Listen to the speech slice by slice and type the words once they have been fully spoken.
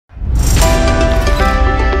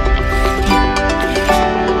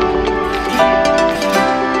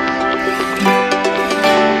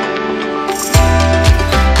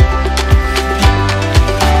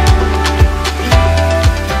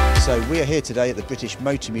here today at the British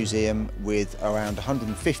Motor Museum with around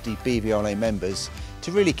 150 BVRLA members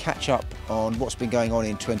to really catch up on what's been going on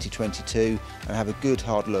in 2022 and have a good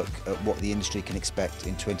hard look at what the industry can expect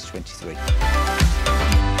in 2023.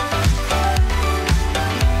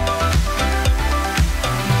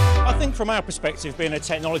 I think from our perspective, being a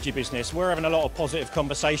technology business, we're having a lot of positive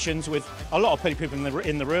conversations with a lot of people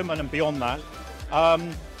in the room and beyond that.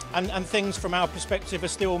 And things from our perspective are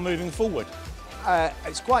still moving forward.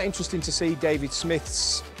 It's quite interesting to see David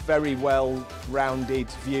Smith's very well-rounded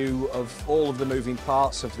view of all of the moving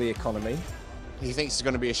parts of the economy. He thinks it's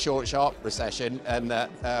going to be a short, sharp recession and that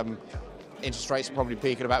interest rates will probably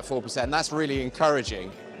peak at about 4%. And that's really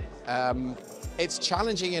encouraging. It's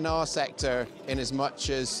challenging in our sector in as much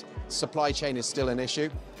as supply chain is still an issue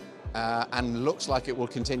and looks like it will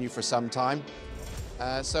continue for some time.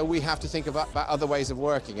 So we have to think about other ways of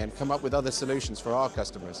working and come up with other solutions for our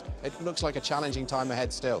customers. It looks like a challenging time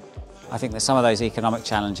ahead still. I think that some of those economic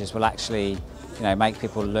challenges will actually, make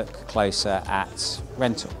people look closer at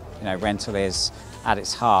rental. Rental is at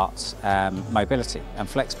its heart mobility and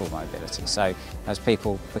flexible mobility. So as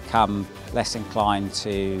people become less inclined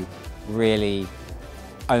to really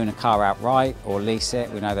own a car outright or lease it,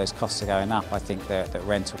 we know those costs are going up. I think that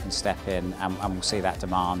rental can step in and we'll see that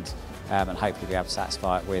demand and hopefully be able to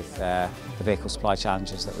satisfy it with the vehicle supply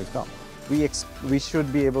challenges that we've got. We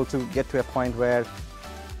should be able to get to a point where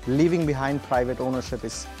leaving behind private ownership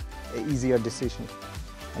is an easier decision.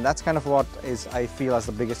 And that's kind of what I feel as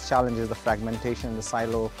the biggest challenge is the fragmentation, the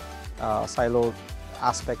silo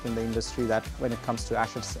aspect in the industry that when it comes to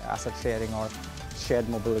asset sharing or shared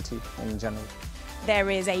mobility in general. There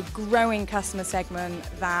is a growing customer segment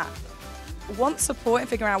that wants support in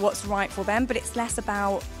figuring out what's right for them, but it's less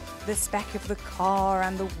about the spec of the car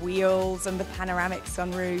and the wheels and the panoramic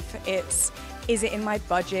sunroof. Is it in my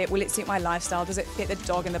budget? Will it suit my lifestyle? Does it fit the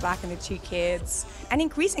dog in the back and the 2 kids? And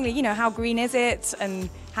increasingly, how green is it?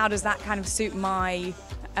 And how does that kind of suit my,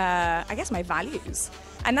 my values?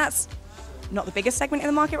 And that's not the biggest segment in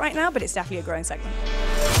the market right now, but it's definitely a growing segment.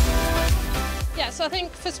 Yeah, so I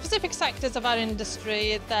think for specific sectors of our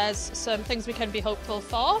industry, there's some things we can be hopeful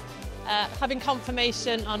for. Having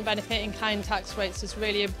confirmation on benefit in kind tax rates is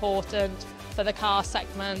really important for the car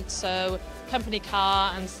segment, so company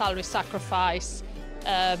car and salary sacrifice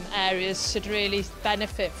areas should really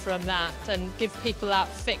benefit from that and give people that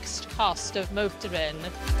fixed cost of motoring.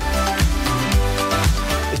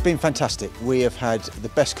 It's been fantastic. We have had the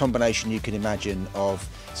best combination you can imagine of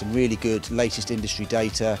some really good latest industry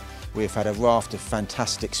data. We've had a raft of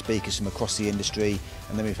fantastic speakers from across the industry,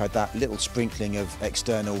 and then we've had that little sprinkling of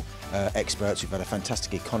external experts. We've had a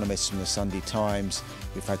fantastic economist from the Sunday Times.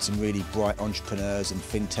 We've had some really bright entrepreneurs and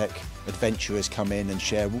fintech adventurers come in and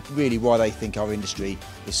share really why they think our industry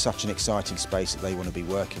is such an exciting space that they want to be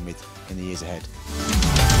working with in the years ahead.